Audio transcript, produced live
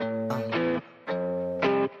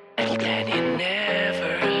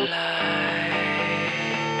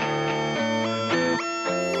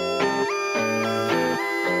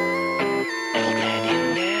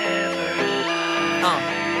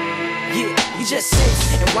He just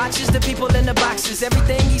sits and watches the people in the boxes.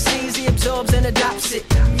 Everything he sees, he absorbs and adopts it.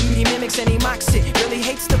 He mimics and he mocks it. Really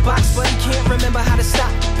hates the box, but he can't remember how to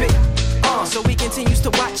stop it. So he continues to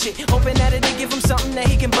watch it, hoping that it'll give him something that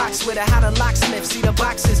he can box with. Or how the locksmith see the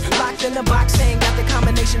boxes locked in the box, ain't got the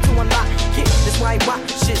combination to unlock it. That's why he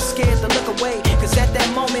watches, scared to look away, cause at that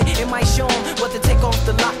moment it might show him what to take off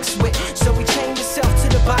the locks with. So he chained himself to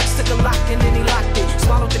the box, took a lock and then he locked it.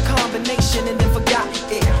 Swallowed the combination and then forgot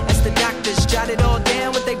it. As the doctors jotted all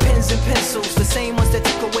down with their pens and pencils, the same ones that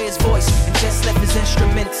took away his voice and just left his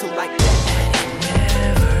instrumental like that. He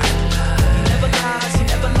never lies, he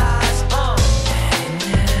never lies.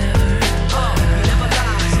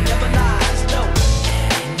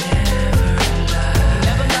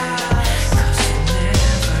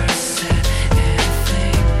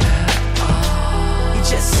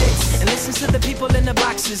 To the people in the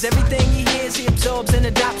boxes, everything he hears he absorbs and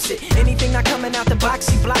adopts it. Anything not coming out the box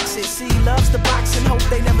he blocks it. See, he loves the box and hope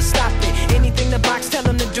they never stop it. Anything the box tell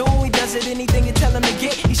him to do, he does it. Anything you tell him to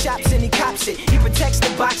get, he shops and he cops it. He protects the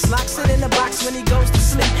box, locks it in the box when he goes to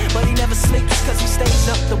sleep. But he never sleeps cause he stays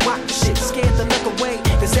up to watch shit. Scared to look away,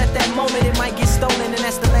 cause at that moment it might get stolen and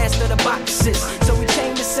that's the last of the boxes. So he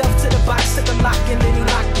chained himself to the box, took a lock and then he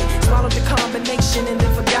locked it. Swallowed the combination and then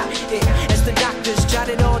forgot it. As the doctors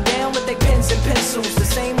jotted all down with their pens and pencils, the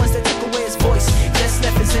same ones that took away his voice, just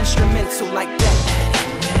left his instrumental like that.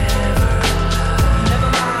 He never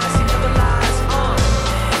lies, he never lies, he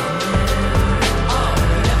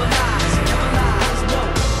never lies, he never lies, no.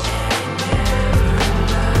 He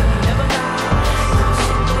never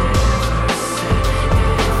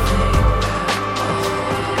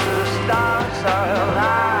The stars are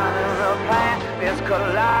aligning, the plan is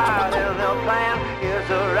colliding, the plan is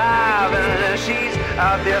arriving, and she's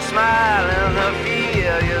out there smiling, the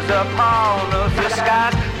fear is upon us, the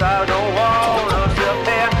skies try to warn us, the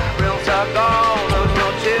parents are gone, there's no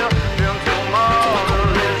children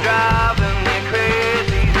tomorrow, is driving me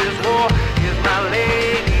crazy, this war is my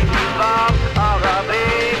lady, we lost all our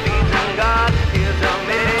babies, and God is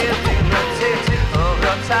amazing, the ticks of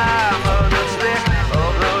the time, of the slick,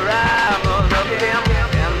 of the rhyme, of the pimp,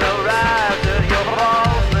 and the rise of your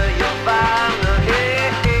balls, that you'll find the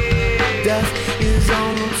hate. Death is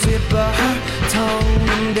on the tip of her tongue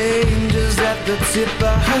and danger's at the tip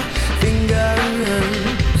of her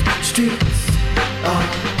fingers. Streets are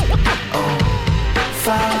on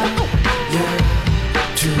fire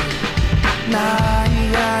tonight.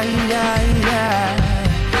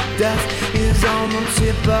 Death is on the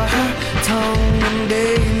tip of her tongue and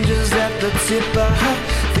danger's at the tip of her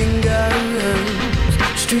fingers.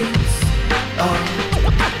 Streets are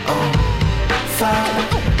on fire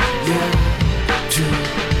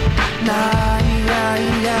tonight.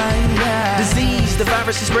 Disease, the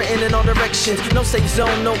virus is spreading in all directions. No safe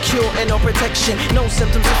zone, no cure, and no protection. No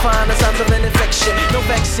symptoms to find the signs of an infection. No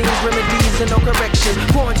vaccines, remedies, and no correction.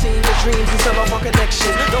 Quarantine your dreams and sell off all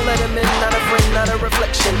connections. Don't let them in, not a friend, not a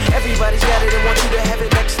reflection. Everybody's got it and want you to have it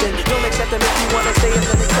next in. Don't accept them if you wanna stay as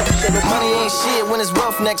an exception. Money ain't shit when it's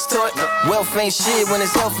wealth next to it. Wealth ain't shit when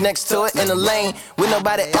it's health next to it. In the lane with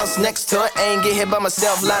nobody else next to it. Ain't get hit by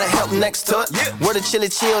myself, lot of help next to it. Word of chilly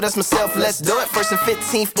chill, that's myself, let's do it. First and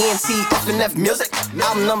 15th, ENT, F&F music.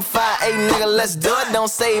 Album number 5, 8 nigga, let's do it. Don't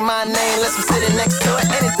say my name unless I'm sitting next to it.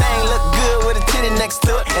 Anything look good with a titty next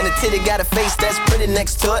to it. And the titty got a face that's pretty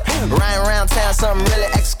next to it. Riding around town, something really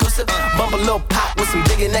exclusive. Bump a little pop with some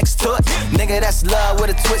bigger next to it. Nigga, that's love with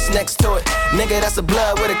a twist next to it. Nigga, that's a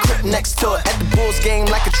blood with a crip next to it. At the Bulls game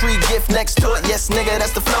like a tree gift next to it. Yes, nigga,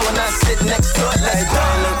 that's the flow and I sit next to it. Let's go.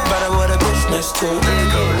 Look better with a bitch next to it.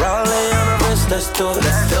 Raleigh on the wrist, let's do it.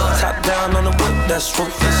 Top down on the whip, that's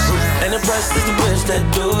ruthless. And the breast is the bitch that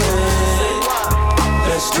do it.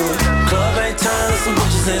 Let's do it. Club ain't turn, some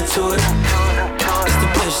bitches into it. It's the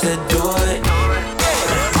bitch that do it.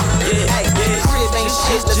 Crib ain't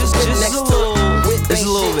shit, Just next a to little. it. Whip Just a ain't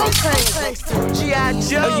little shit. bit. G.I.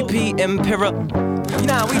 Joe. OUP, Impera.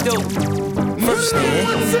 Nah, we do. First stand.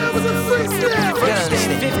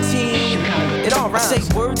 15. It all rhymes. Say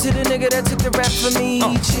word to the nigga that took the rap from me.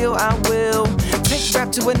 Chill, I will. Take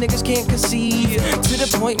rap to what niggas can't conceive. To the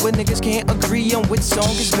point where niggas can't agree on which song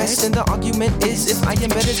is best. And the argument is if I am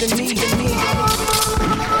better than me.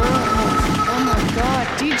 Oh my god,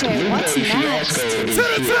 DJ, what's next?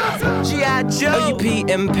 G.I. Joe. OUP,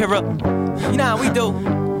 Impera. Nah, we do.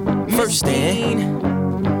 First stand.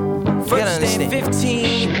 First and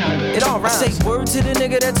 15, it all rhymes. I say word to the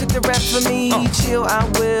nigga that took the rap from me. Chill, I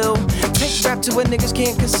will take rap to where niggas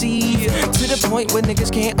can't conceive. To the point where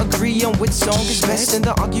niggas can't agree on which song is best. And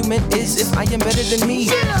the argument is if I am better than me.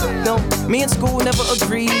 No, me and school never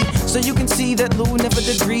agreed. So you can see that Lou never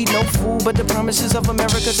degreed. No fool, but the promises of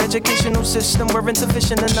America's educational system were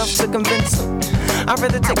insufficient enough to convince them. I'd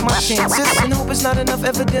rather take my chances and hope it's not enough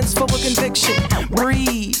evidence for a conviction.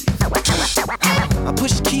 Breathe. I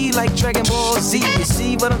push key like Dragon Ball Z. You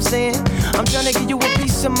see what I'm saying? I'm trying to give you a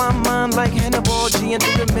piece of my mind like Hannibal G. And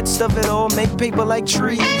through the midst of it all, make paper like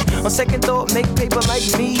trees. On second thought, make paper like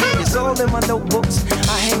me. It's all in my notebooks.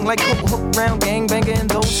 I hang like coke hook round gangbanger and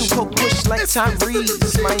those who coke push like Tyrese.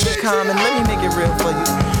 It's my income and let me make it real for you.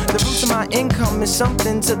 The roots of my income is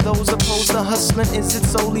something to those opposed to hustling. Is it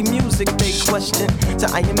solely music they question? To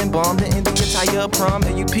I am embalmed in the entire prom,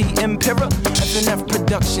 AUP Impera, FNF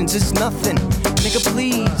Productions, it's nothing. Nigga,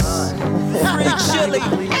 please. Free chili.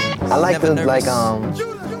 I like the, like,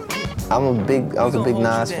 I was a big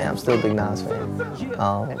Nas fan. I'm still a big Nas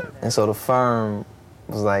fan. And so The Firm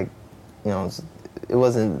was like, you know, it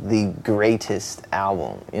wasn't the greatest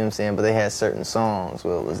album, you know what I'm saying? But they had certain songs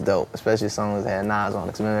where it was dope, especially songs that had Nas on it.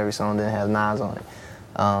 Because remember, every song didn't have Nas on it.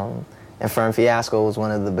 And Firm Fiasco was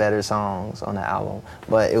one of the better songs on the album.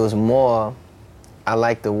 But it was more, I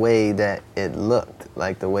liked the way that it looked,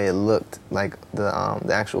 like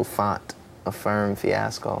the actual font of Firm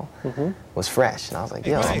Fiasco was fresh. And I was like,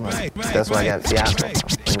 yo, that's why I got Fiasco.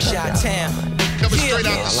 Chi-Town. Coming straight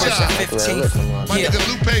out the shop. 15. My nigga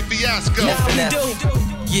Lupe Fiasco.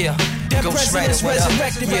 Yeah, Ghost Rider, what up?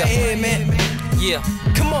 Yeah, man. Yeah,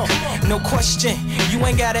 come on, no question. You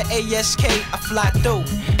ain't got an ASK, I fly through.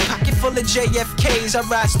 Pocket full of JFKs, I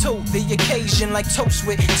rise to the occasion like toast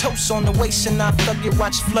with toast on the waist. And I thug your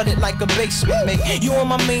watch flooded like a basement, mate. You on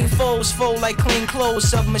my main foes, fold like clean clothes.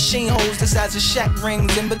 Submachine holes the size of Shaq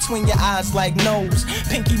rings in between your eyes like nose.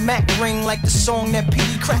 Pinky Mac ring like the song that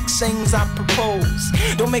P.D. Crack sings, I propose.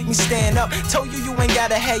 Don't make me stand up, told you ain't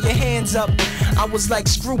gotta have your hands up. I was like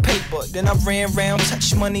screw paper, then I ran round,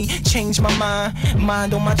 touch money, changed my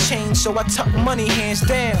mind on my chain, so I tuck money hands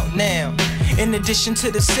down. Now, in addition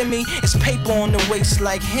to the semi, it's paper on the waist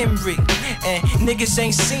like Henry. And niggas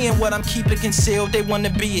ain't seeing what I'm keeping concealed, they wanna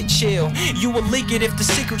be it chill. You will leak it if the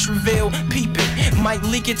secret's revealed, peep it. Might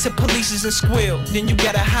leak it to police and squeal, then you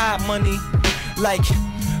gotta hide money like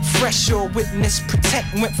fresh or witness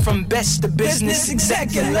protect. Went from best to business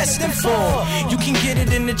exec in less than 4. You can get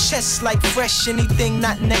it in the chest like fresh. Anything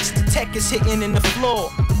not next to tech is hitting in the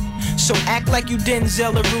floor. So act like you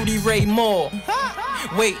Denzel or Rudy Ray Moore.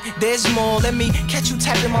 Wait, there's more. Let me catch you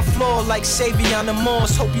tapping my floor like Savion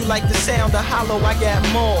Morse. Hope you like the sound of hollow. I got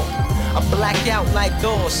more. I black out like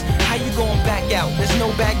doors. How you going back out? There's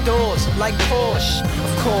no back doors. Like Porsche,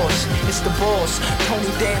 of course, it's the boss.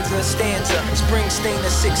 Tony Danza, stanza, Springsteen the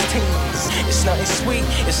 16s. It's nothing sweet,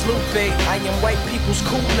 it's Lupe. I am white people's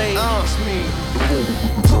Kool-Aid. It's me.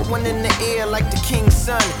 Put one in the air like the king's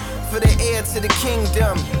son. For the heir to the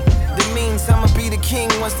kingdom. That means I'ma be the king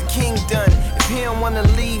once the king done. If he don't wanna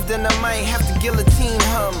leave, then I might have to guillotine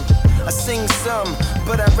him. I sing some,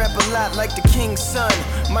 but I rap a lot like the king's son.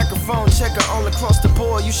 Microphone checker all across the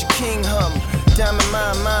board, you should king hum. Diamond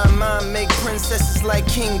mine, make princesses like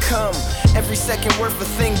King come. Every second worth a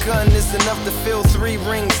thing gun is enough to fill 3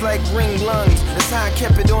 rings like ring lungs. That's how I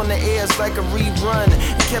kept it on the airs like a rerun.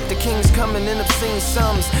 And kept the kings coming in obscene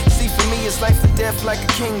sums. See, for me it's life or death like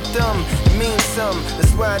a king thumb. It means some,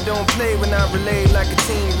 that's why I don't play when I relay like a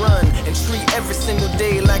team run. And treat every single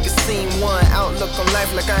day like a scene one. Outlook on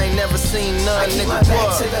life like I ain't never seen none. I keep my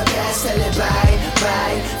back to the past, tell it bye,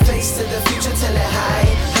 bye. Face to the future, tell it hi,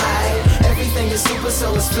 hi. Everything is super,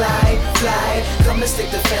 so it's fly, fly. Come and stick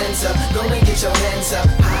the fence up, go and get your hands up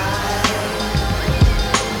high.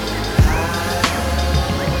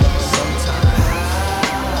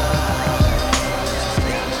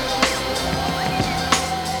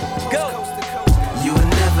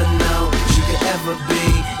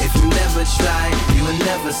 If you never try, you will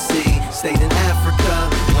never see. Stayed in Africa,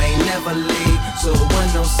 we ain't never leave. So it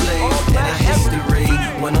wasn't no slaves in our history.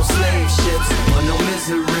 Wasn't no slave ships, wasn't no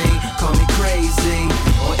misery. Call me crazy,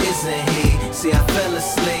 or isn't he? See, I fell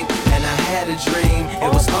asleep and I had a dream.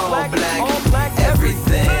 It was all black,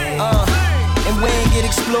 everything. And we ain't get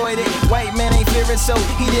exploited. White man ain't fear it, so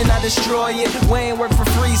he did not destroy it. We ain't work for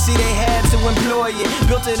free, see they had to employ it.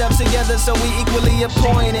 Built it up together, so we equally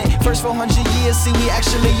appointed. First 400 years, see we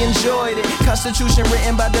actually enjoyed it. Constitution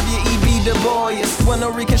written by W.E.B. Du Bois. When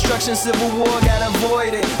no Reconstruction, Civil War got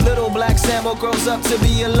avoided. Little black Sambo grows up to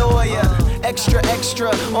be a lawyer. Extra, extra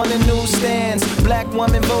on the newsstands. Black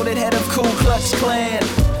woman voted head of Ku Klux Klan.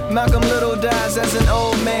 Malcolm Little dies as an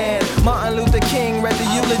old man. Martin Luther King read the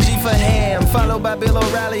eulogy for Ham, followed by Bill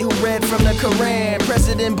O'Reilly who read from the Koran.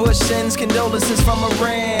 President Bush sends condolences from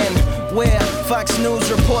Iran, where Fox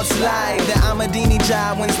News reports live that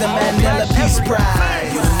Ahmadinejad wins the Mandela Peace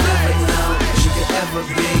Prize. You'll never know what you could ever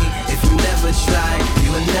be if you never try,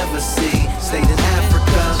 you will never see. Stayed in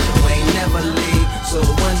Africa, we ain't never leave. So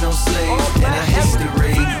there were no slaves in our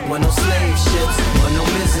history. Were no slave ships, were no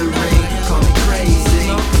misery. Call me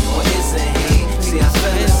crazy, or isn't he? See, I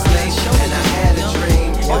fell asleep and I had a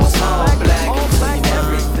dream. It was all black,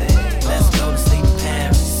 everything. Let's go to sleep in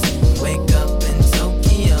Paris, wake up in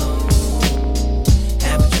Tokyo,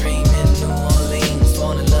 have a dream in New Orleans,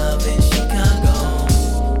 fall in love in Chicago.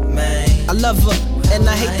 Man, I love her and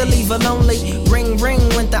I hate to leave her lonely. Ring, ring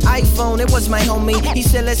went the iPhone, it was my homie. He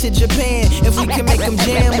said let's hit Japan. If we can make them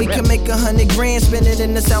jam, we can make 100 grand. Spend it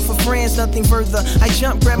in the south of France, nothing further. I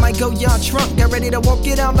jumped, grabbed my go-yard trunk, got ready to walk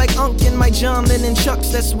it out like Unc in my John Lennon chucks.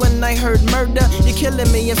 That's when I heard murder. You're killing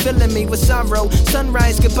me and filling me with sorrow.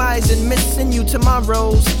 Sunrise goodbyes and missing you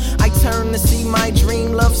tomorrows. I turn to see my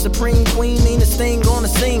dream love, supreme queen, Nina Sting on the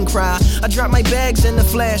scene cry. I drop my bags in the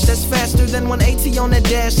flash, that's faster than 180 on that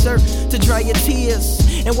dash, sir. To dry your tears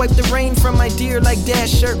and wipe the rain from my dear like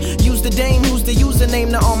Dasher. Use the dame who's the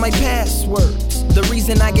username to all my passwords. The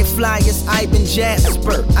reason I get fly is I've been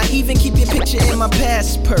Jasper. I even keep your picture in my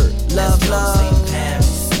passport. Love, love.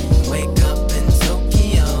 Paris, wake up in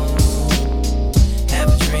Tokyo,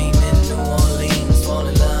 have a dream in New Orleans, fall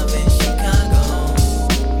in love in Chicago,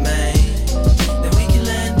 man. Then we can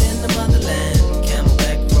land in the motherland,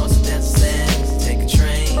 camelback across the desert sands, take a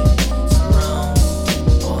train to Rome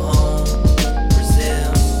or home,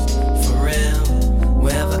 Brazil, for real.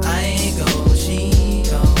 Wherever I go, she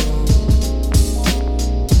go.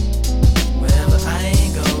 Wherever I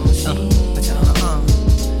go, she go.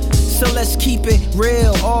 So let's keep it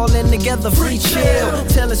real, all in together, free chill.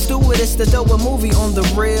 Tell a stewardess to throw a movie on the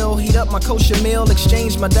reel. Heat up my kosher meal,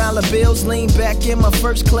 exchange my dollar bills, lean back in my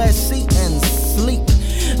first class seat and sleep.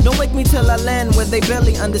 Don't wake me till I land where they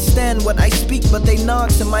barely understand what I speak, but they nod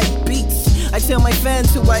to my beats. I tell my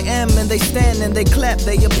fans who I am and they stand and they clap,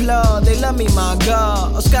 they applaud, they love me, my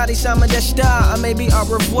God. Oscari Samadeshta, maybe au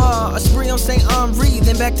revoir. A spree on St. Henri,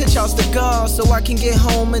 then back to Charles de Gaulle, so I can get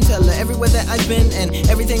home and tell her everywhere that I've been and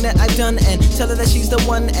everything that I've done, and tell her that she's the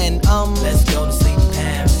one. And let's go to sleep in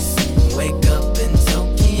Paris, wake up in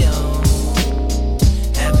Tokyo,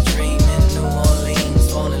 have a dream in New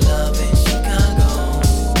Orleans, fall in love in Chicago,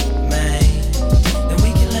 man. Then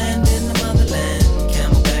we can land in the motherland,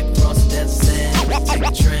 camelback across the desert sand, take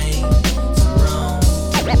a train to Rome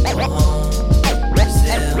or home,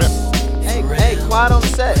 Brazil. Hey, quiet on the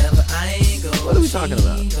set. What are we talking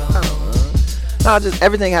about? I don't know. No, just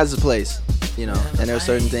everything has its place, you know. And there are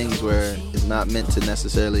certain things where it's not meant to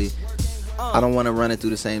necessarily. I don't want to run it through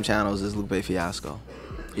the same channels as Lupe Fiasco,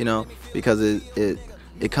 you know, because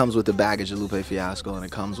it comes with the baggage of Lupe Fiasco, and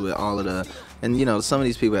it comes with all of the, and you know, some of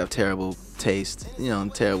these people have terrible taste, you know,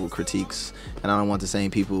 terrible critiques, and I don't want the same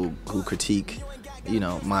people who critique, you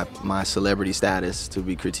know, my celebrity status to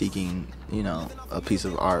be critiquing, you know, a piece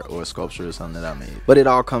of art or a sculpture or something that I made. But it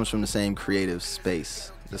all comes from the same creative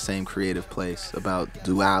space, the same creative place about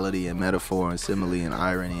duality and metaphor and simile and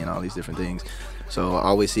irony and all these different things. So I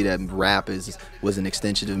always see that rap was an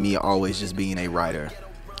extension of me always just being a writer,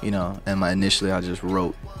 you know. And initially I just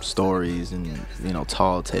wrote stories and, you know,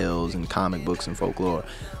 tall tales and comic books and folklore.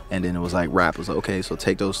 And then it was like rap was like, okay, so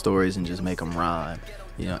take those stories and just make them rhyme,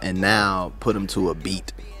 you know, and now put them to a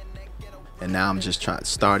beat. And now I'm just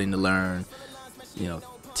starting to learn, you know,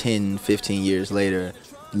 10, 15 years later,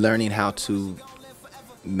 learning how to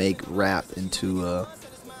make rap into a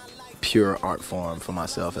pure art form for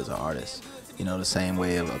myself as an artist. You know, the same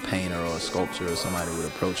way of a painter or a sculptor or somebody would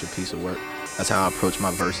approach a piece of work. That's how I approach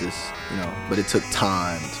my verses, you know, but it took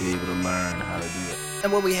time to be able to learn how to do it.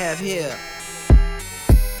 And what we have here,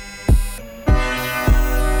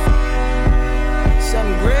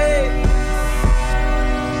 something great.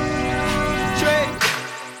 Drake.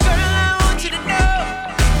 Girl, I want you to know,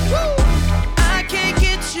 woo, I can't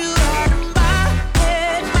get you out of my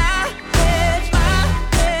head, my head, my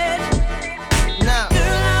head. Now,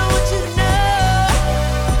 girl, I want you to know,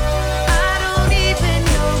 I don't even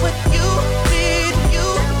know what you need,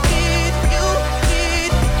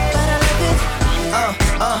 but I like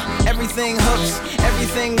it. Everything hooks,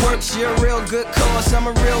 everything works. works, you're a real good course. I'm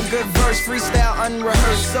a real good verse, freestyle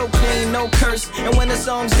unrehearsed, so clean, no curse. And when the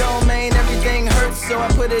songs go, man, everything hurts. So I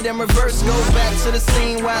put it in reverse, go back to the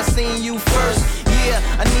scene where I seen you first. Yeah,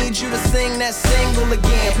 I need you to sing that single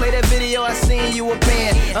again. Play that video I seen you up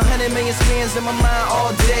in. 100 million spins in my mind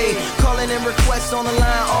all day. Calling in requests on the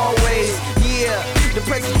line always. Yeah, the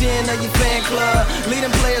president of your fan club,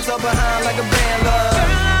 leading players up behind like a band love. Girl,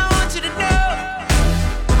 I want you to know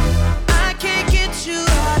I can't get you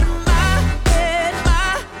out of my head,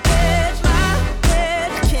 my head, my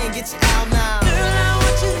head. I can't get you out now. Girl, I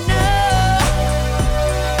want you to know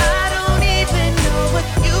I don't even know what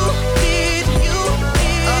you did, you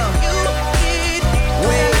did.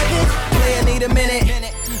 Wait, player need a minute.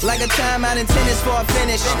 Like a timeout in tennis before I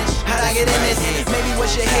finish. How'd I get in this? Maybe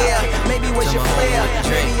what's your hair? Maybe what's your flair?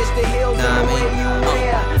 Maybe it's the heels and the way you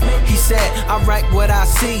wear. He said, I write what I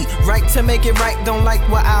see. Right to make it right, don't like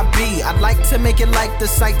what I be. I'd like to make it like the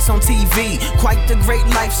sights on TV. Quite the great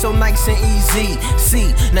life, so nice and easy.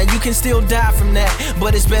 See, now you can still die from that,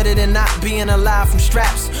 but it's better than not being alive from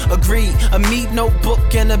straps. Agreed, a meat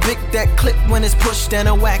notebook and a big that clip when it's pushed and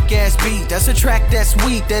a whack ass beat. That's a track that's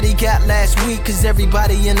weak that he got last week. Cause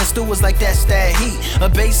everybody in the stew was like, that's that heat. A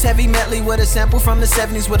bass heavy medley with a sample from the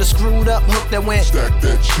 70s with a screwed up hook that went Stack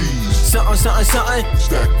that cheese. something, something, something.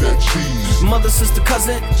 Stack that cheese. Mother, sister,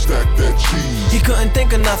 cousin. Stack that cheese. He couldn't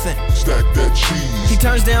think of nothing. Stack that cheese. He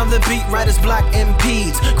turns down the beat, writer's block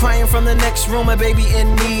impedes. Crying from the next room, a baby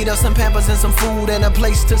in need of some pampers and some food and a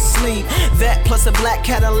place to sleep. That plus a black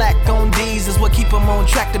Cadillac on D's is what keep him on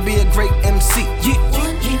track to be a great MC.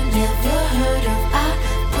 One you never heard of, I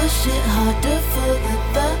push it harder for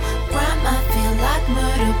the rhyme. I feel like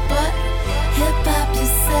murder, but hip-hop, you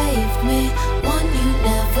saved me. One you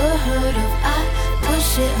never heard of, I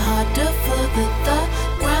push it harder for the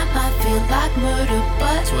rhyme. I feel like murder,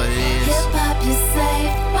 but hip-hop, you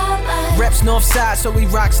saved my life. Reps north side, so he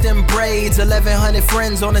rocks them braids. 1,100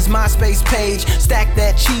 friends on his MySpace page. Stack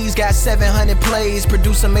that cheese, got 700 plays.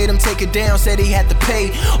 Producer made him take it down, said he had to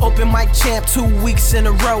pay. Open mic champ 2 weeks in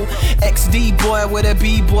a row. XD boy with a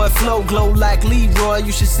B-boy flow. Glow like Leroy,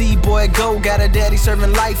 you should see boy go. Got a daddy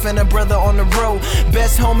serving life and a brother on the road.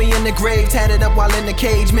 Best homie in the grave, tatted up while in the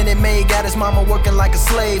cage. Minute Maid got his mama working like a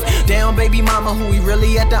slave. Down baby mama who he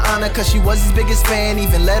really had to honor, cause she was his biggest fan.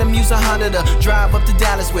 Even let him use a Honda to drive up to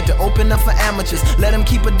Dallas with, to open up for amateurs. Let him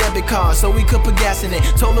keep a debit card so he could put gas in it.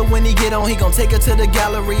 Told her when he get on, he gon' take her to the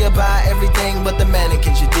gallery and buy everything but the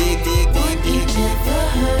mannequins. You dig, dig, dig, dig, dig.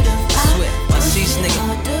 Sweat, my C's nigga,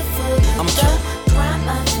 I'm a killer.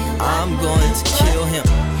 I'm going to kill him.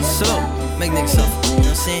 So, make niggas suffer, you know what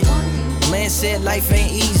I'm saying? Man said life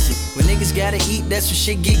ain't easy. When niggas gotta eat, that's when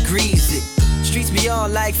shit get greasy. Streets be all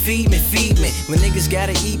like, feed me, feed me. When niggas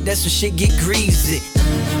gotta eat, that's when shit get greasy.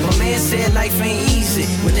 My man said life ain't easy.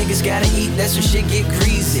 When niggas gotta eat, that's when shit get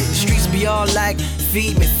greasy. Streets be all like,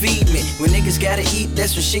 feed me, feed me. When niggas gotta eat,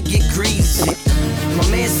 that's when shit get greasy. My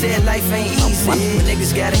man said life ain't easy. When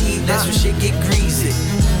niggas gotta eat, that's when shit get greasy.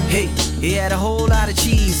 Hey, he had a whole lot of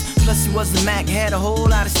cheese. Plus he was the Mac, had a whole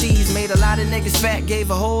lot of C's. Made a lot of niggas fat,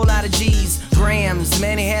 gave a whole lot of G's. Grams,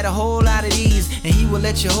 man, he had a whole lot of these. And he would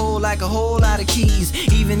let you hold like a whole lot of keys.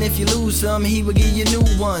 Even if you lose some, he would give you new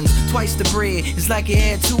ones. Twice the bread, it's like he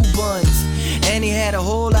had 2 buns. And he had a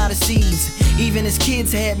whole lot of seeds. Even his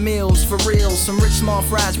kids had meals, for real. Some rich small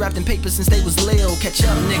fries wrapped in paper since they was lil. Catch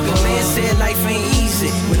up, nigga. Man said life ain't easy.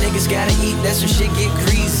 When niggas gotta eat, that's when shit get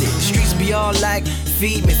greasy. The streets be all like,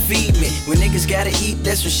 feed me, feed me. When niggas gotta eat,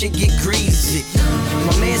 that's when shit get greasy.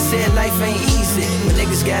 My man said life ain't easy. When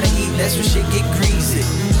niggas gotta eat, that's when shit get greasy.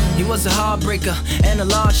 He was a heartbreaker and a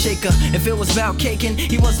law shaker. If it was about caking,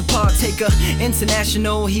 he was a partaker.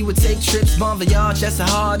 International, he would take trips. Bon voyage, that's a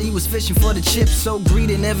hard. He was fishing for the chips. So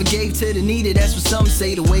greedy, never gave to the needy. That's what some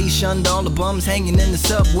say. The way he shunned all the bums hanging in the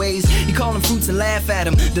subways. He called them fruits and laugh at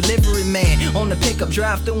him. Delivery man on the pickup,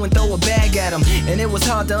 drive through and throw a bag at him. And it was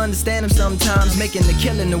hard to understand him sometimes, making the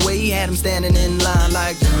killing the way he had him standing in line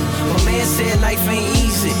like. My man said life ain't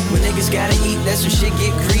easy. When niggas gotta eat, that's when shit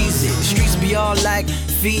get greasy. The streets be all like,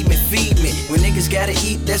 feed me, feed me. When niggas gotta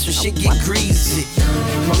eat, that's when shit get greasy.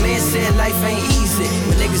 My man said life ain't easy.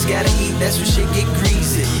 When niggas gotta eat, that's when shit get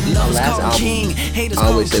greasy. Love's called king, haters I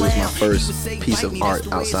always say called was my clown. first piece of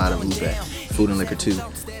art outside of Lupe, Food and Liquor 2,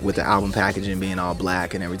 with the album packaging being all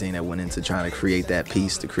black and everything that went into trying to create that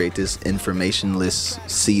piece, to create this informationless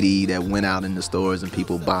CD that went out in the stores and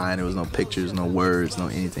people buying. There was no pictures, no words, no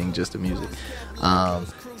anything, just the music.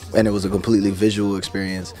 And it was a completely visual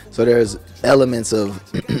experience. So there's elements of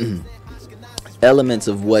elements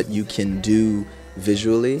of what you can do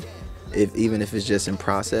visually, even if it's just in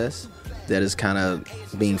process. that is kind of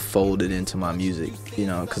being folded into my music, you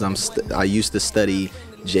know, because I used to study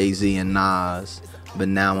Jay-Z and Nas, but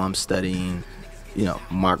now I'm studying, you know,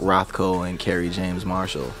 Mark Rothko and Kerry James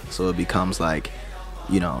Marshall. So it becomes like,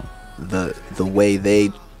 you know, the way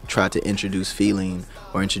they try to introduce feeling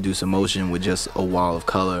or introduce emotion with just a wall of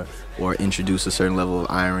color, or introduce a certain level of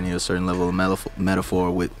irony, a certain level of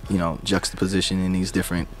metaphor with, you know, juxtaposition in these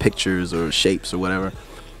different pictures or shapes or whatever.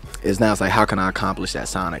 It's now it's like, how can I accomplish that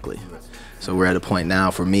sonically? So we're at a point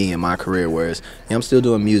now for me in my career where it's, I'm still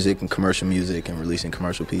doing music and commercial music and releasing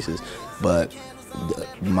commercial pieces, but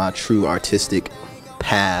my true artistic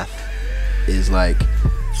path is like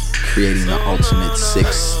creating the ultimate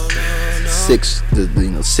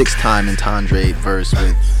six-time entendre verse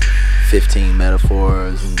with 15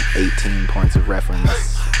 metaphors and 18 points of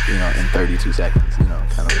reference, you know, in 32 seconds, you know,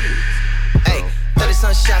 kind of. Hey, 30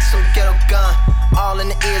 some shots from ghetto gun, all in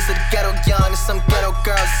the ears of the ghetto young. And some ghetto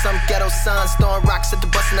girls, some ghetto sons, throwing rocks at the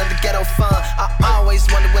bustin' of the ghetto fun. I always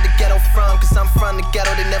wonder where the ghetto from, cause I'm from the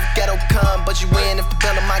ghetto, they never ghetto come. But you win if the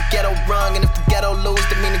bell of my ghetto rung, and if the ghetto lose,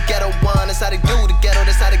 that mean the ghetto won. That's how they do the ghetto,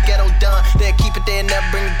 that's how the ghetto done. They'll keep it there, never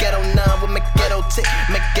bring the ghetto none. We'll make the ghetto tick,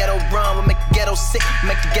 make the ghetto run, we'll make the ghetto sick,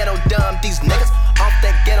 make the ghetto dumb. These niggas off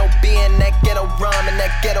that ghetto being, that ghetto rum, and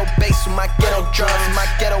that ghetto bass with my ghetto drums, and my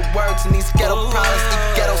ghetto words, and these ghetto problems,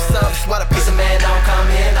 eat ghetto subs. Why the piece of man don't come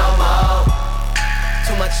here no more?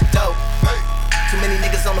 Too much dope, too many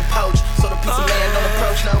niggas on the poach, so the piece of man don't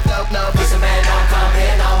approach. No, piece of man don't come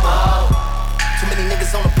here no more. Too many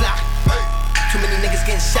niggas on the block, too many niggas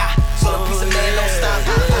getting shot, so the piece of man don't stop.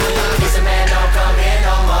 Piece of man don't come here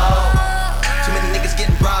no more. Too many niggas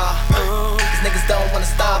getting raw, cause niggas don't wanna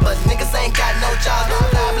stop, but niggas ain't got no job. Blah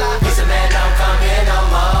blah blah. Piece of man don't come here no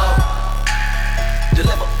more.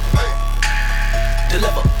 Deliver.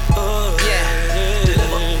 Yeah,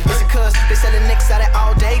 deliver. Is it cause they selling nicks out it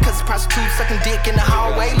all day? Cause prostitutes sucking dick in the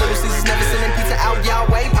hallway. Little Caesars never sending pizza out y'all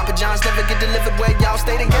way. Papa John's never get delivered where y'all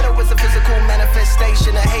stay. The ghetto is a physical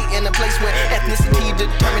manifestation of hate in a place where ethnicity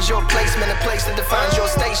determines your placement. A place that defines your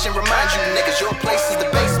station. Reminds you niggas your place is the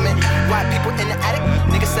basement. White people in the attic,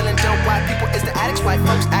 niggas selling dope. White people is the addicts. White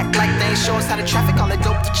folks act like they ain't show us how to traffic. All that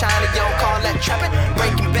dope to China, yo, call that trapping.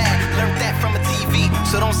 Breaking Bad, learned that from a TV.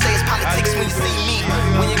 So don't say it's politics when you see me.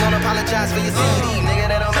 When you gonna apologize for your CD, nigga,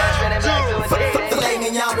 that don't match with them back to a Filet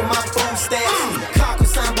mignon with my food stamps. Car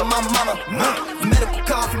consigned by my mama. Medical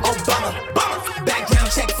card from Obama.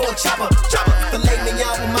 Background check for a chopper. Filet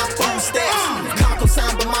mignon with my food stamps. Car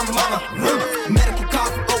consigned by my mama. Medical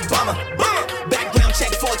card from Obama. Background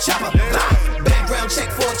check for a chopper. Background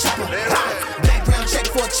check for a chopper. Background check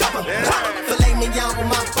for a chopper. Filet mignon with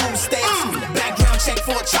my food stamps. Background check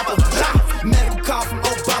for a chopper. Medical card from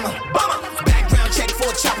Obama. Background check for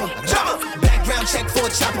a chopper. Background check for a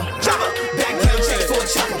chopper. Background check for a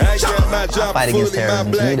chopper. My fight against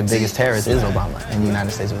terrorism, to me the biggest terrorist is Obama in the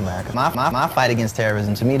United States of America. My fight against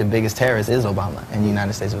terrorism, to me the biggest terrorist is Obama in the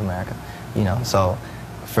United States of America. You know, so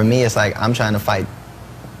for me it's like I'm trying to fight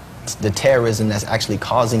the terrorism that's actually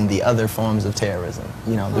causing the other forms of terrorism.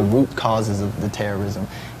 You know, the root causes of the terrorism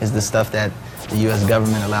is the stuff that the U.S.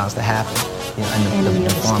 government allows to happen. You know, and the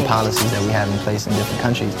foreign policies that we have in place in different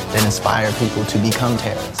countries that inspire people to become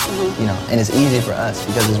terrorists. You know, and it's easy for us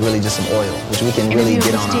because it's really just some oil, which we can really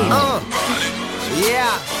get on our own.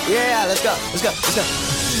 Yeah, let's go.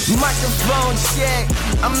 Microphone check,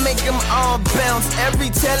 I make them all bounce. Every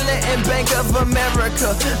teller in Bank of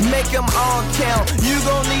America, make them all count. You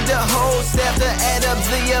gon' need the whole staff to add up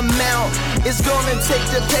the amount. It's gonna take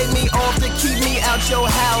to pay me off to keep me out your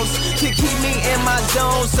house, to keep me in my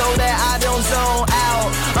zone so that I don't zone out.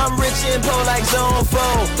 I'm rich and poor like Zone 4,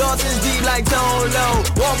 thoughts is deep like Zone Low.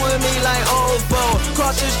 Walk with me like Ofo,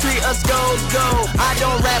 cross the street a skulls go. I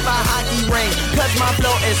don't rap a hockey ring, cause my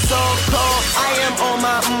flow is so cold. I am on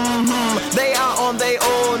my they are on they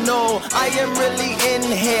oh no. I am really in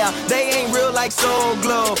here, they ain't real like Soul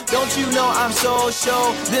Glow. Don't you know I'm so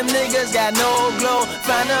show, them niggas got no glow.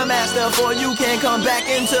 Find a master for you can come back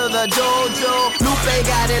into the dojo. Lupe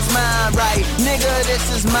got his mind right, nigga this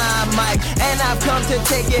is my mic, and I've come to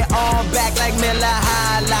take it all back like Miller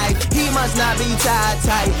High Life. He must not be tied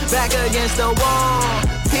tight, back against the wall.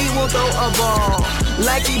 He will throw a ball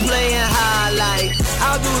like he playing highlight.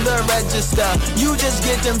 I'll do the register, you just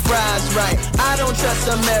get them fries right. I don't trust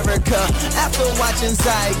America after watching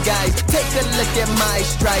Zeitgeist. Take a look at my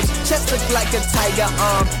stripes, chest look like a tiger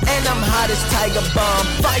arm, and I'm hot as Tiger Bomb.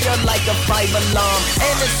 Fire like a 5 alarm,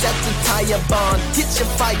 and it's at the tire bond. Get your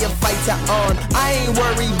firefighter on, I ain't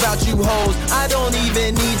worried about you hoes, I don't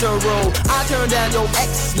even need to roll. I turn down your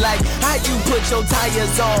ex like how you put your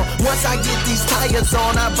tires on. Once I get these tires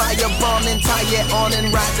on, I buy a bomb and tie it on. on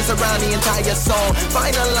and ride just around the entire song.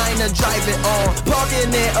 Find a line to drive it on.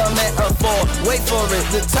 Parking near a metaphor. Wait for it,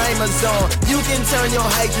 the timer's on. You can turn your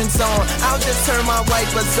hydrants on. I'll just turn my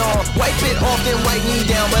wipers on. Wipe it off, then wipe me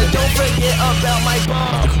down. But don't forget about my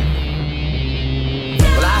bomb.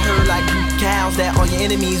 Well, I heard like cows that all your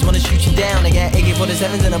enemies wanna shoot you down. They got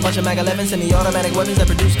AK-47s and a bunch of Mag 11s, semi-automatic weapons that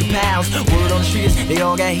produce kapows. Word on the street is they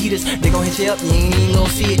all got heaters. They gon' hit you up, you ain't even gon'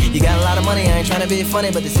 see it. You got a lot of money, I ain't tryna be funny,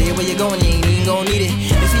 but to see where you're going, you ain't even gon' need it.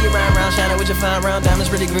 They see you round shining with your fine round diamonds,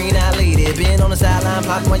 pretty green-eyed lady. Been on the sideline,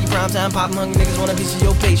 plotting while you prime time, popping hungry niggas want a piece of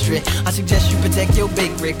your pastry. I suggest you protect your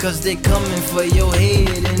bakery, cause they coming for your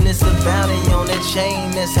head, and it's a bounty on that chain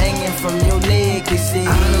that's hanging from your neck. They say,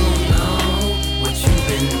 I don't know what you've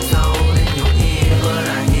been told in your ear, but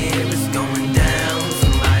I hear it's going down.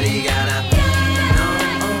 Somebody gotta know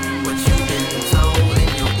what you've been told in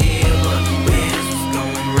your ear, but where's what's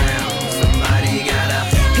going round? Somebody gotta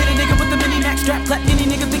hit a nigga with the mini max strap, clap any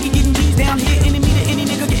nigga think he getting G's down here. Enemy to any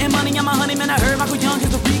nigga getting money, I'm a honey man. I heard Michael Young is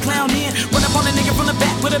the free clown in. Run up on a nigga from the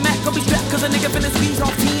back with a Mac, go be strapped, cause a nigga finna squeeze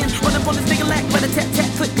off 10. Run up on this nigga lack, but a tap tap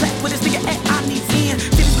click clack with this nigga at I need 10.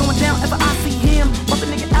 City's going down, ever I see him, bump a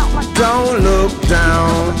nigga out like don't look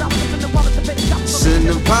down. It's an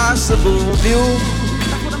impossible view.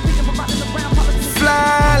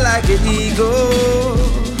 Fly like an eagle.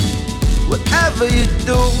 Whatever you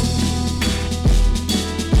do,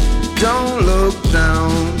 don't look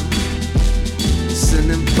down. It's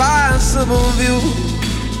an impossible view.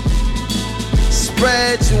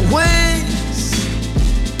 Spread your wings,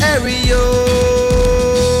 Ariel.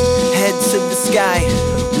 head to the sky,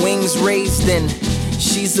 wings raised in.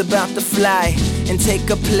 She's about to fly and take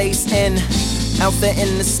a place out there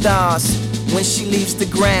in the stars. When she leaves the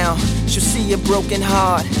ground, she'll see a broken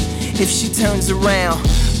heart if she turns around.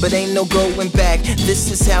 But ain't no going back, this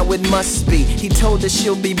is how it must be. He told her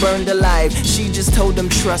she'll be burned alive, she just told him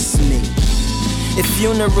trust me. If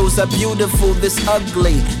funerals are beautiful, this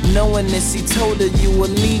ugly, knowing this, he told her you will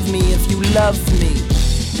leave me if you love me.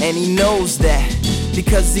 And he knows that,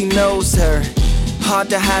 because he knows her. Hard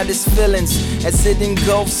to hide his feelings as it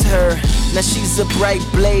engulfs her. Now she's a bright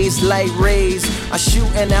blaze, light rays are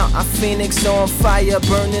shooting out a phoenix on fire,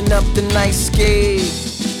 burning up the night sky.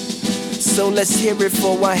 So let's hear it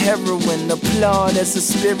for our heroine. Applaud as the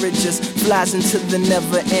spirit just flies into the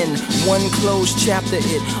never end. One closed chapter,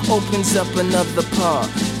 it opens up another part.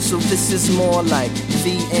 So this is more like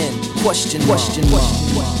the end. Question mark.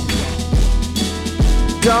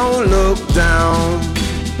 Don't look down,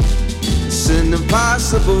 it's an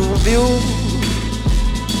impossible view.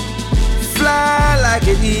 Fly like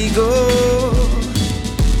an eagle,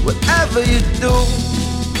 whatever you do.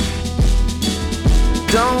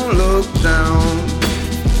 Don't look down,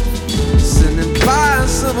 it's an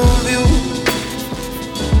impossible view.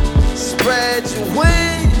 Spread your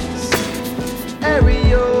wings,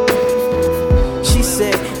 Ariel. She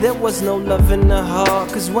said there was no love in her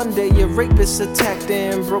heart, cause one day your rapist attacked her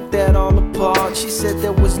and broke that all apart. She said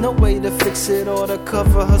there was no way to fix it or to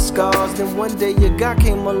cover her scars. Then one day your guy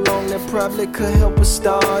came along that probably could help her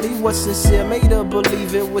start. He was sincere, made her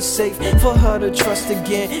believe it was safe for her to trust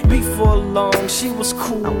again. Before long, she was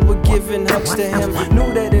cool with giving hugs to him.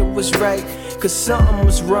 Knew that it was right, cause something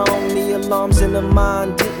was wrong. The alarms in her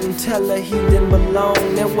mind didn't tell her he didn't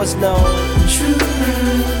belong. There was no true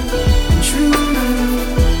love, true love,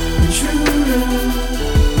 true love,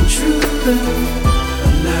 true love.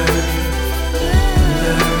 Alert,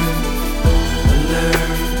 alert, alert,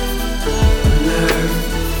 alert.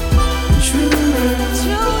 True love,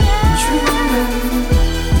 true love,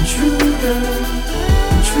 true love,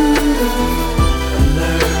 true love.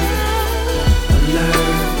 Alert, alert,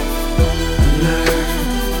 alert,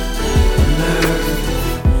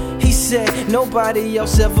 alert. He said nobody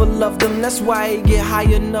else ever loved him. That's why he get high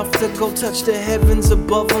enough to go touch the heavens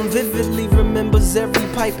above him. Vividly remembers every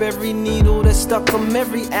pipe, every needle that stuck him,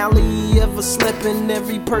 every alley he ever slept in,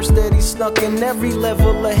 every purse that he snuck in, every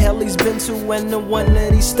level of hell he's been to, and the one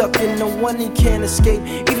that he's stuck in, the one he can't escape.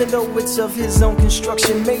 Even though it's of his own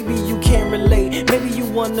construction, maybe you can't relate. Maybe you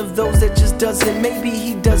one of those that just doesn't. Maybe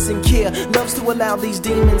he doesn't care. Loves to allow these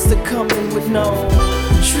demons to come in with no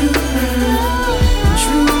true love,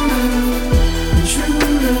 true love, true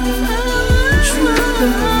love, true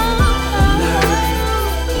love.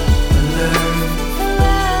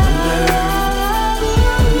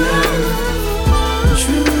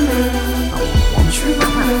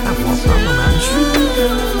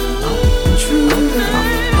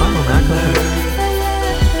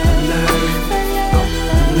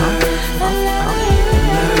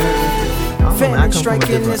 from a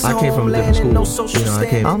different school. You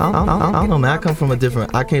know, I don't know, man. I came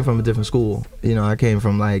from a different school. You know, I came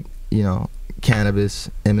from like, you know, Cannabis,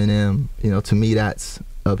 Eminem. You know, to me that's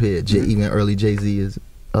up here. Even early Jay-Z is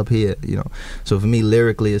up here. You know, so for me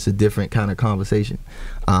lyrically, it's a different kind of conversation.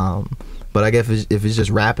 But I guess if it's just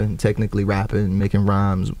rapping, technically rapping, making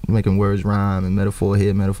rhymes, making words rhyme, and metaphor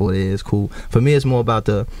here, metaphor there, is cool. For me, it's more about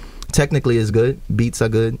technically it's good, beats are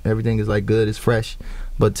good, everything is like good, it's fresh.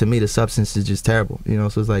 But to me, the substance is just terrible. You know,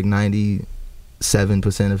 so it's like 97%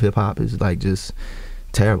 of hip hop is like just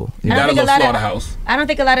terrible. You I don't think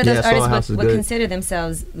a lot of those artists would consider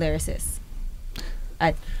themselves lyricists.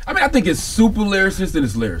 I mean, I think it's super lyricist and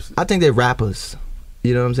it's lyricist. I think they're rappers.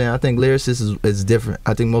 You know what I'm saying? I think lyricist is different.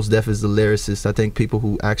 I think Mos Def is the lyricist. I think people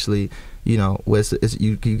who actually, you know, where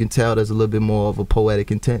you can tell there's a little bit more of a poetic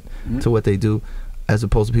intent to what they do, as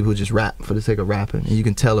opposed to people who just rap for the sake of rapping. And you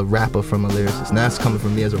can tell a rapper from a lyricist. And that's coming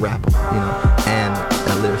from me as a rapper, you know, and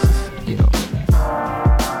a lyricist, you know.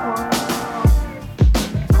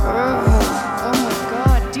 Oh my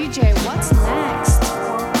God, DJ, what's next?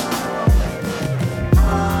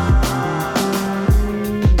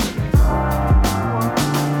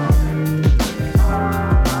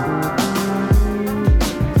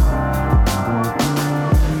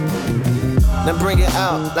 Now bring it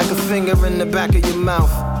out like a finger in the back of your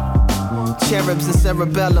mouth. Cherubs and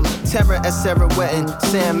cerebellum, terror as Sarah Wetton,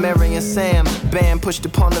 Sam, Mary and Sam. Bam pushed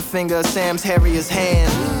upon the finger of Sam's Harrier's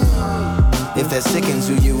hand. If that sickens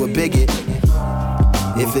you, you a bigot.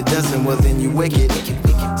 If it doesn't, well then you wicked.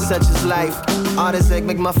 Such is life, artists egg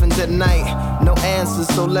McMuffins at night. No answers,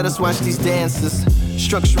 so let us watch these dances.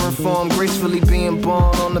 Structure and form, gracefully being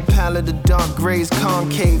born on the palette of dark grays,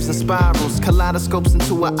 concaves and spirals. Kaleidoscopes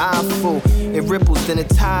into an eyeful. It ripples, then it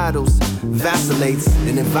titles. Vacillates,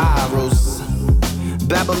 then it virals.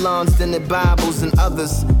 Babylons, then it Bibles and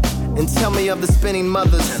others. And tell me of the spinning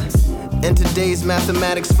mothers. And today's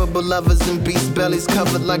mathematics for beloveds and beast bellies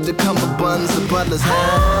covered like the cummerbunds of butlers.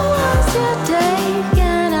 How was your day?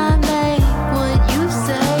 Can I make what you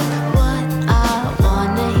say? What I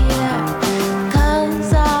wanna hear,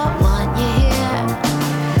 'cause I want you here.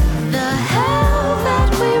 The hell that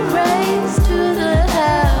we raise to the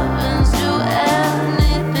heavens, do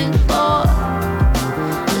anything for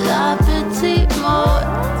la petite mort,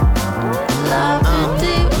 la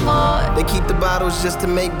petite mort. They keep the bottles just to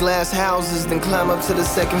make glass houses, then climb up to the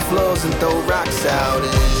second floors and throw rocks out.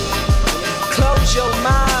 Close your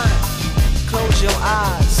mind, close your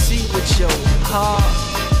eyes, see with your heart.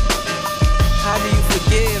 How do you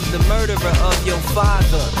forgive the murderer of your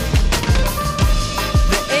father?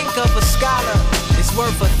 The ink of a scholar is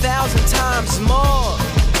worth 1,000 times more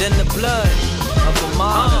than the blood of a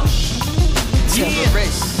martyr.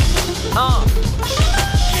 Terrorist.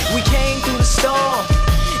 We came through the storm,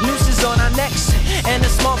 nooses on our necks, and a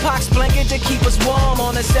smallpox blanket to keep us warm.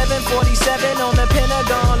 On a 747 on the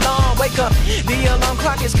Pentagon lawn. Wake up, the alarm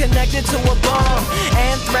clock is connected to a bomb.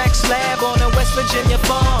 Anthrax lab on a West Virginia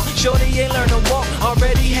farm. Shorty ain't learned to walk,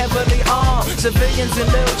 already heavily armed. Civilians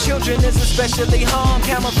and little children is especially harmed.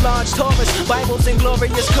 Camouflage tourists, Bibles and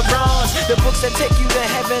glorious Qurans. The books that take you to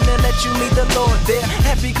heaven and let you meet the Lord there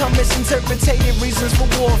have become misinterpreted reasons for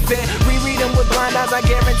warfare. Reread them with blind eyes, I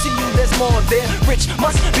guarantee you there's more there. Rich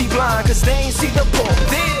must be blind, 'cause they ain't see the poor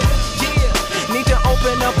there. Yeah, need to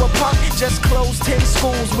open up a park, just close 10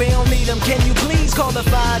 schools, we don't need them. Can you please call the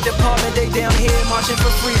fire department? They down here marching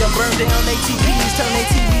for freedom. Burn down ATVs, turn their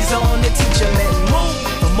TVs on to teach them and move.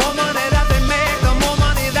 The more money that they make, the more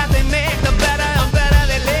money that they make, the better and better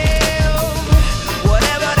they live.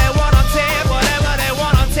 Whatever they wanna take, whatever they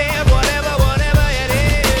wanna take, whatever it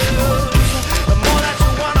is. The more that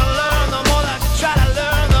you wanna learn, the more that you try to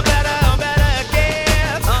learn, the better and better it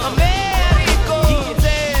gets. America,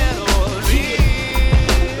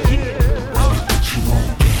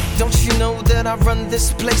 don't you know that I run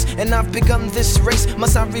this place and I've begun this race?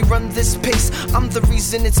 Must I rerun this pace? I'm the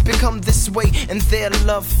reason it's become this way, and their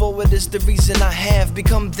love for it is the reason I have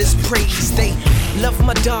become this praise. They love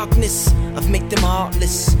my darkness, I've made them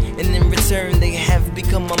heartless, and in return they have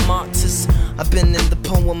become my martyrs. I've been in the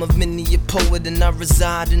poem of many a poet, and I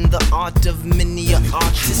reside in the art of many an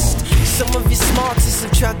artist. Some of your smartest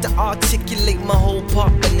have tried to articulate my whole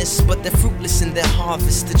partnerness, but they're fruitless in their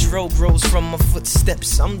harvest. The dro grows from my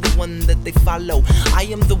footsteps, I'm the one that they follow, I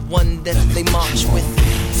am the one that they march with.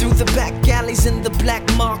 Through the back alleys and the black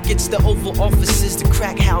markets, the Oval Offices, the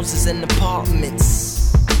crack houses and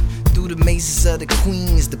apartments. Through the mazes of the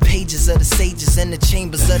queens, the pages of the sages, and the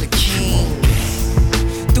chambers of the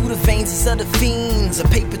kings. through the veins is other fiends. A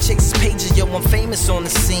paper chases pages, yo, I'm famous on the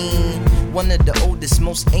scene. One of the oldest,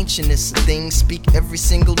 most ancientest things. Speak every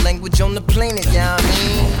single language on the planet, yeah, I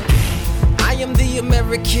mean. I am the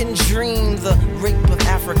American dream, the rape of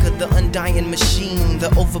Africa, the undying machine, the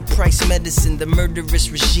overpriced medicine, the murderous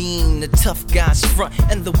regime, the tough guys front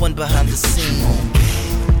and the one behind the scene.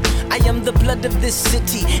 I am the blood of this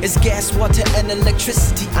city. It's gas, water, and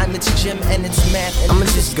electricity. I'm its gym and its math. And I'ma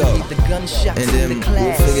just go, the gunshots and then the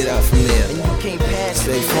class. we'll figure it out from there. And you can't pass.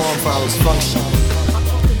 Say form follows function.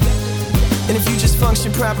 And if you just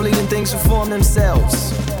function properly, then things will form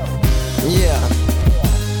themselves. Yeah,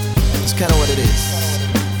 it's kind of what it is.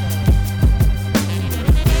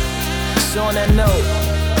 So on that note,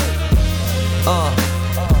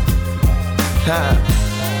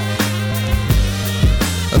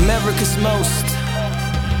 America's most.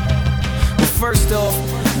 Well, first off,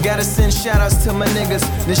 gotta send shout-outs to my niggas,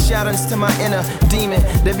 then shout-outs to my inner demon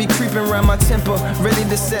that be creeping around my temple, ready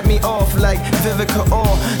to set me off like Vivica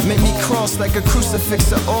Orr. Make me cross like a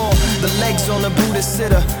crucifix of all. The legs on a Buddhist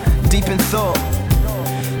sitter, deep in thought,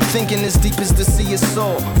 thinking as deep as the sea is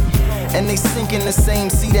salt. And they sink in the same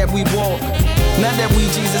sea that we walk. Not that we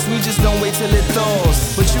Jesus, we just don't wait till it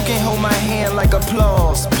thaws. But you can't hold my hand like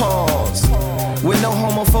applause, pause, with no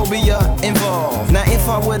homophobia involved. Now if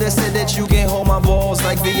I would've said that you can't hold my balls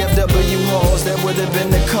like VFW halls, that would've been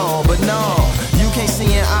the call. But no, you can't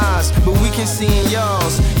see in eyes, but we can see in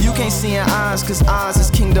y'all's. You can't see in eyes, cause eyes is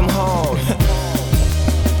Kingdom Hall.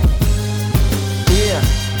 Yeah.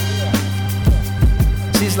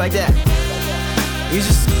 She's like that. You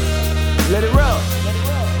just let it roll.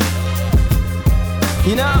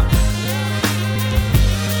 You know?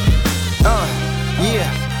 Yeah.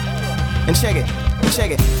 And check it.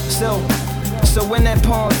 So when that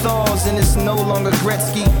pond thaws and it's no longer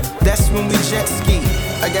Gretzky, that's when we jet ski.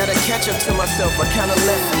 I gotta catch up to myself, I kinda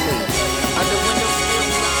left me.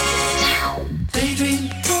 Daydream.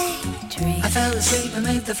 I fell asleep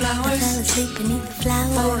beneath the flowers. For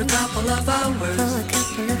a couple of hours.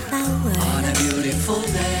 On a beautiful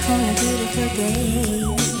day.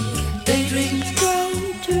 Daydream.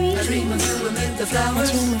 I dream of you amid the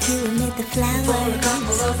flowers. For a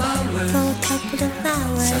couple of hours.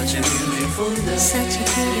 Such a beautiful day.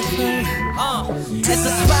 As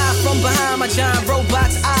a spy from behind my giant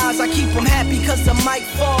robot's eyes, I keep him happy cause I might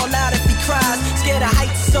fall out if he cries. Scared of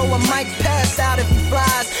heights so I might pass out if he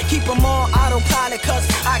flies. Keep him on autopilot cause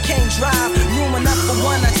I can't drive. Room enough for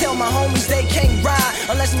one, I tell my homies they can't ride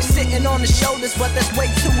unless we're sitting on the shoulders, but that's way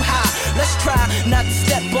too high. Let's try not to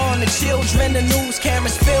step on the children. The news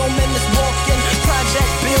cameras filming this walking project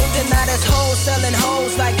building. Now there's hoes selling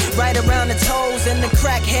hoes like right around the toes, and the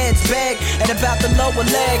crackheads beg at about the lower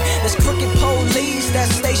leg. There's crooked police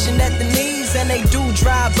that's stationed at the knees, and they do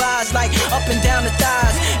drive-bys like up and down the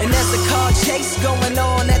thighs. And there's a car chase going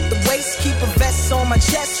on at the waist. Keep a vest on my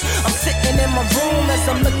chest. I'm sitting in my room as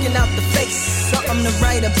I'm looking out the face. Something to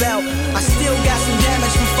write about. I still got some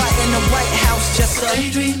damage from fighting the White House. Just a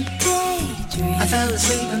daydream. I fell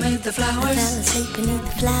asleep beneath the flowers.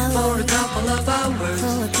 For a couple of hours.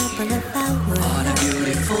 On a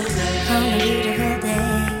beautiful day.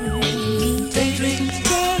 Daydream.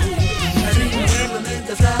 I dream of you amid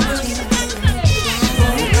the flowers.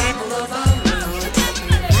 For a couple of hours.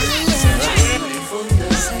 Such a beautiful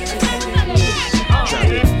day.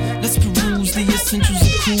 Let's peruse the essentials of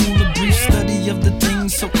cool. A brief study of the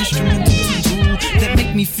things so instrumental to do that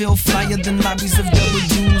make me feel flyer than lobbies of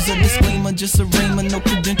W's. A disclaimer, just a rhema, no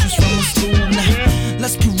credentials from a school. Now,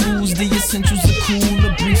 let's peruse the essentials of cool. A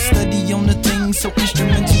brief study on the things so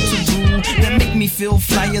instrumental to rule that make me feel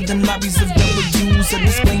flyer than lobbies of W's. A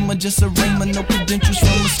disclaimer, just a rhema, no credentials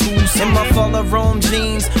from a school. So in my Follow Rome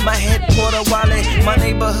jeans, my head Porter wallet, my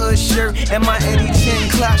neighborhood shirt, and my Eddie Chin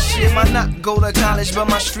clock shit. My not go to college, but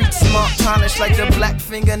my street smart polish like the black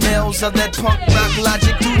fingernails of that punk rock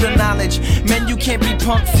logic. Through the knowledge, man, you can't be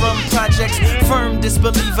punked from projects. Firm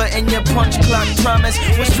disbeliever in your punch clock promise.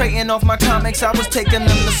 Was trading off my comics, I was taking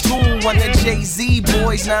them to school. One of Jay-Z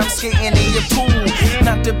boys, now I'm skating in your pool.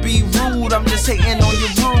 Not to be rude, I'm just hating on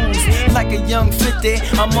your rules. Like a young 50,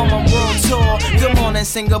 I'm on my world tour. Good morning,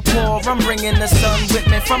 Singapore. I'm bringing the sun with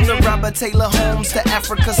me. From the Robert Taylor homes to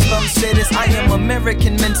Africa slum cities. I am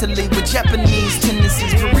American mentally with Japanese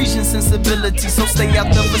tendencies, Parisian sensibility, so stay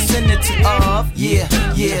out the vicinity of yeah,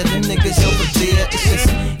 them niggas over there. It's just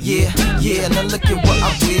yeah. Now look at what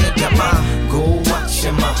I wear. Got my gold watch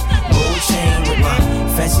and my gold chain with my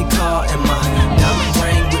fancy car and my diamond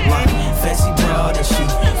ring with my fancy broad, and she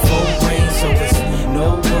full brain, so it's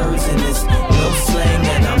no words and it's no slang,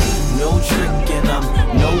 and I'm no trick and I'm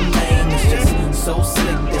no lame. It's just so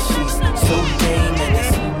slick that she's so game, and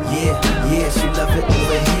it's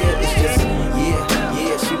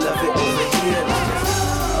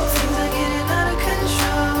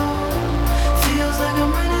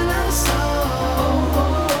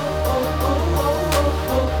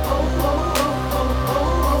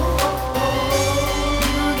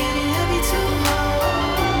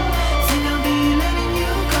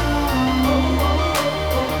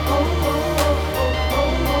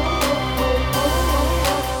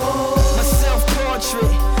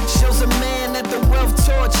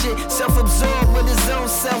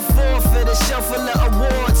world full of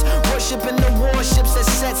awards. Worshipping the warships that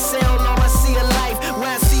set sail on my sea of life. Where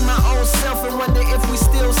I see my own self and wonder if we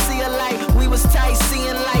still see a light. We was tight,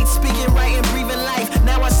 seeing light, speaking right and breathing life.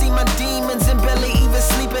 Now I see my demons and barely even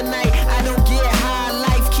sleep at night. I don't get high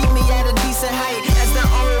life, keep me at a decent height. As the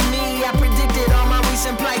old me, I predicted all my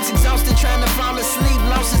recent plights. Exhausted trying to fall asleep,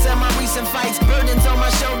 losses at my recent fights. Burdens on my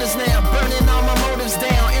shoulders now, burning all my motives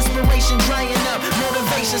down. Inspiration drying up,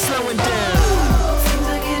 motivation slowing down. Things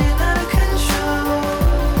are getting out of control.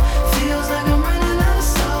 Feels like I'm running out of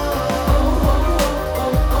soul.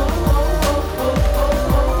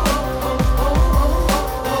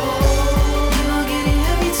 You are getting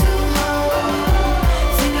heavy to hold.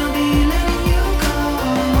 Think I'll be letting you go.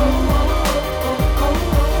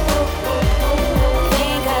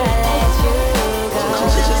 Think I'll let you go.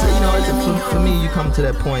 It's just, you know, for me, you come to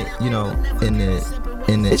that point, you know,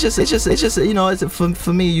 it's just, you know,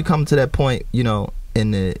 for me, you come to that point, you know,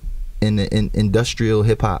 in the industrial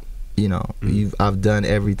hip hop, you know, I've done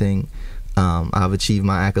everything, I've achieved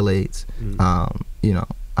my accolades, you know,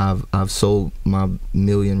 I've sold my 1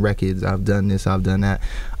 million records, I've done this, I've done that,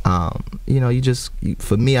 you know,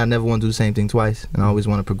 for me, I never want to do the same thing twice, and I always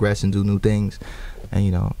want to progress and do new things, and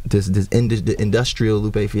you know, the industrial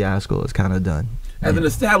Lupe Fiasco is kind of done. As an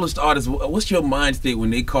established artist, what's your mind state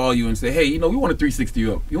when they call you and say, hey, you know, we want a 360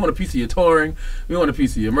 you up. We want a piece of your touring. We want a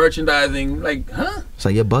piece of your merchandising. Like, huh? It's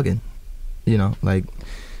like, you're bugging. You know, like,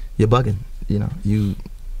 you're bugging. You know, you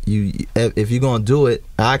if you're going to do it,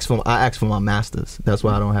 I ask for my masters. That's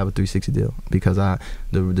why I don't have a 360 deal. Because the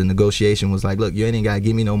negotiation was like, look, you ain't got to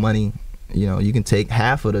give me no money. You know, you can take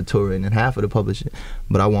half of the touring and half of the publishing,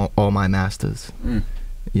 but I want all my masters.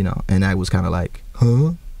 You know, and that was kind of like,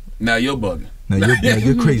 huh? Now you're bugging. Now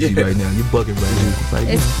you're crazy right now. You're bugging right now. It's like,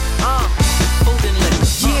 food and liquor.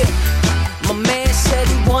 Yeah, my man said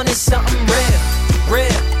he wanted something real.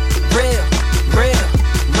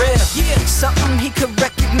 Yeah, something he could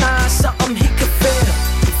recognize, something he could feel.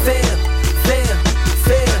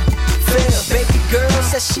 Baby girl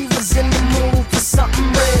said she was in the mood for something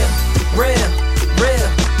real.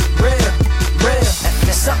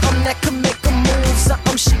 Something that could make her move,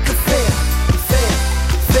 something she could feel.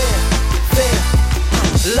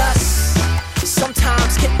 Lust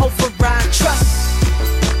sometimes can override trust.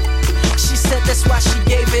 She said that's why she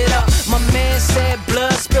gave it up. My man said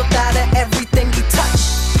blood spilled out of everything he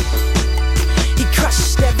touched. He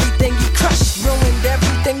crushed everything he crushed, ruined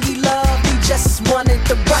everything he loved. He just wanted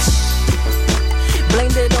the rush.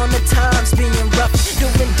 Blamed it on the times being rough,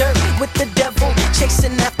 doing dirt with the devil,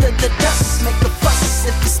 chasing after the dust. Make a fuss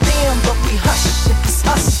if it's them, but we hush if it's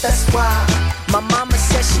us. That's why my mama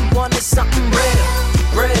said she wanted something real.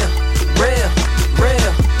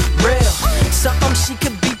 Something she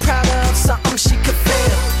could be proud of, something she could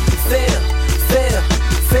feel.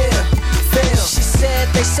 She said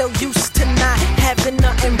they so used to not having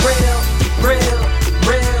nothing real.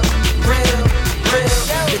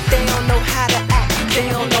 That they don't know how to act, they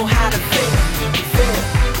don't know how to feel.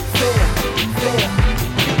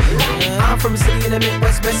 I'm from a city in the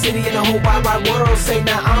Midwest, best city in the whole wide world. Say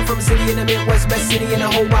now, I'm from a city in the Midwest, best city in the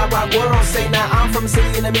whole wide world. Say now, I'm from a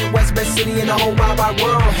city in the Midwest, best city in the whole wide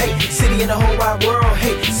world. Hey, city in the whole wide world.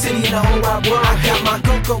 Hey, city in the whole wide world. I got my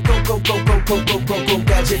go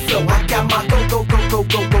gadget flow. I got my go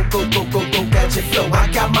gadget flow. I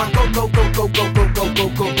got my go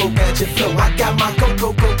gadget flow. I got my go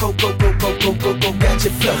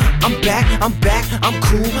gadget flow. I'm back, I'm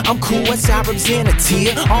cool. What's I represent a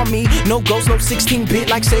tear on me? No ghost, no 16-bit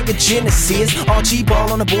like Sega Genesis. RG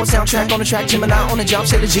ball on the board, soundtrack on the track, Gemini on the job,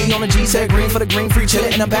 Sailor G on the G, said green for the green, free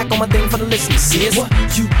chillin', and I'm back on my thing for the listeners. What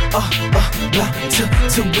you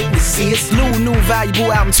to witness is new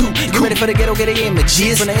valuable album too. Get ready for the ghetto, get the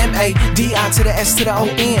images from the M-A-D-I to the S to the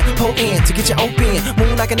O-N, pull in to get your open.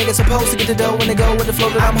 Move like a nigga supposed to get the dough when they go with the flow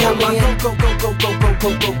that I'm holding.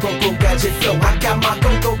 Go gadget flow. I got my go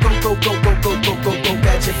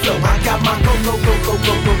gadget flow. I got my go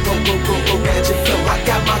gadget flow. I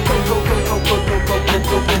got my go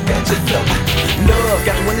gadget flow. Love,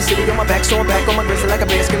 got the windy city on my back, so I'm back on my grizzly like a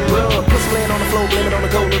basket rub. Pussy laying on the floor, blame it on the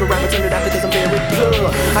gold. Little rapper turned it out because I'm very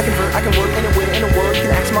plug. I can work anywhere in the world. You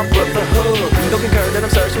can ask my brother Hug. Don't concur that I'm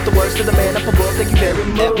searched with the words to the man up above. Thank you very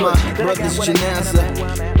much. My brother's janaza,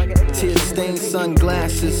 tear-stained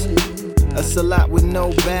sunglasses. That's a lot with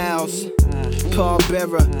no bows. Paul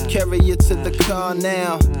Bearer, carry you to the car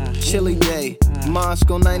now. Chilly day,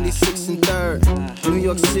 Moscow 96 and 3rd, New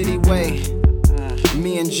York City way.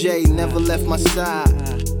 Me and Jay never left my side.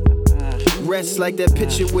 Rest like that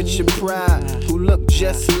picture with your pride, who look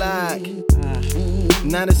just like.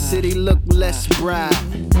 Now the city look less bright.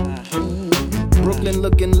 Brooklyn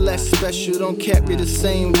looking less special, don't carry the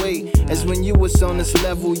same weight as when you was on this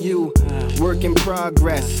level. You work in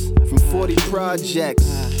progress from 40 projects.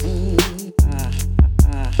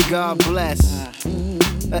 God bless.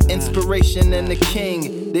 An inspiration and a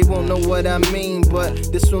king. They won't know what I mean,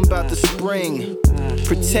 but this one about the spring.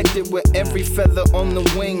 Protected with every feather on the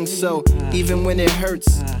wing, so even when it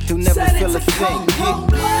hurts, he'll never feel a thing.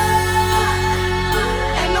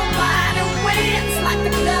 Ain't nobody wins like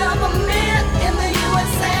the government in the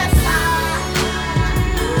USSR.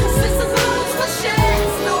 'Cause this is rules for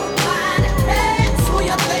shares. Nobody cares who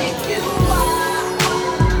you think you are.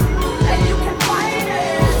 And you can fight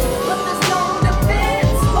it, but there's no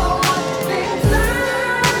defense for what things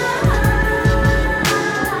are.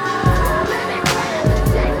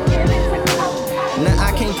 Now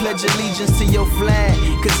I can't pledge allegiance to your flag,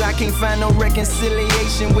 'cause I can't find no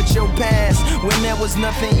reconciliation with your past. When there was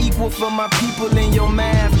nothing equal for my people in your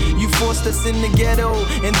math. You forced us in the ghetto,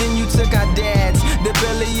 and then you took our dads. The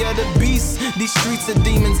belly of the beast, these streets are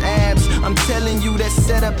demons' abs. I'm telling you that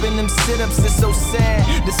setup in them sit-ups is so sad.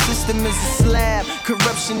 The system is a slab,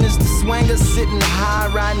 corruption is the swanger. Sitting high,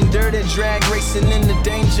 riding dirty, drag racing into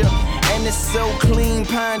danger. And it's so clean,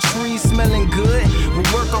 pine trees smelling good. We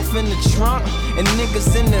work off in the trunk, and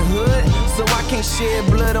niggas in the hood. So I can't shed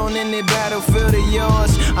blood on any battlefield of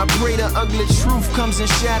yours. I pray the ugly truth comes and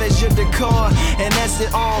shatters your decor. And as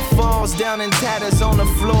it all falls down in tatters on the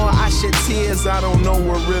floor, I shed tears. I don't know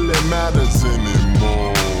what really matters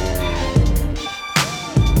anymore.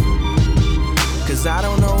 'Cause I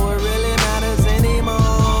don't know what really matters anymore.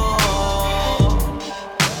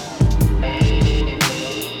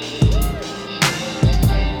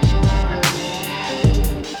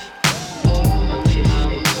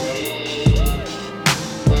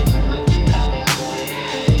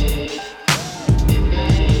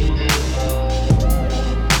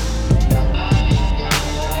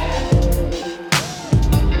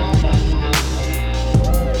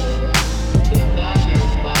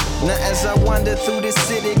 Through this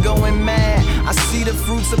city going mad, I see the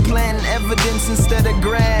fruits of planting evidence instead of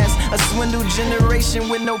grass. A swindled generation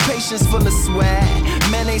with no patience, full of swag.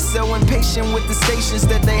 Man, they so impatient with the stations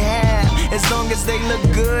that they have. As long as they look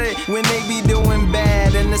good when they be doing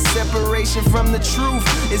bad. And the separation from the truth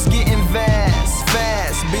is getting vast.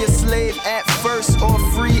 Be a slave at first or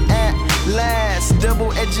free at last.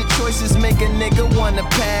 Double-edged choices make a nigga wanna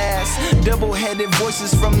pass. Double-headed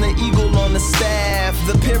voices from the eagle on the staff.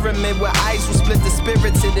 The pyramid where ice will split the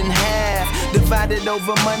spirited in half. Divided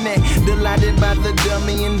over money, delighted by the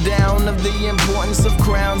dumbing down of the importance of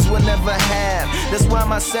crowns we'll never have. That's why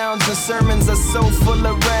my sounds and sermons are so full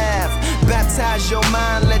of wrath. Baptize your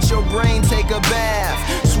mind, let your brain take a bath.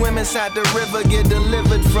 Swim inside the river, get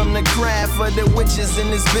delivered from the craft of the witches in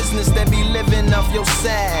this business that be living off your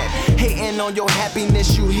sad. Hating on your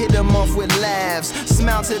happiness, you hit them off with laughs.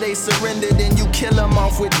 Smile till they surrender, then you kill them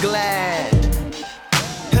off with glad.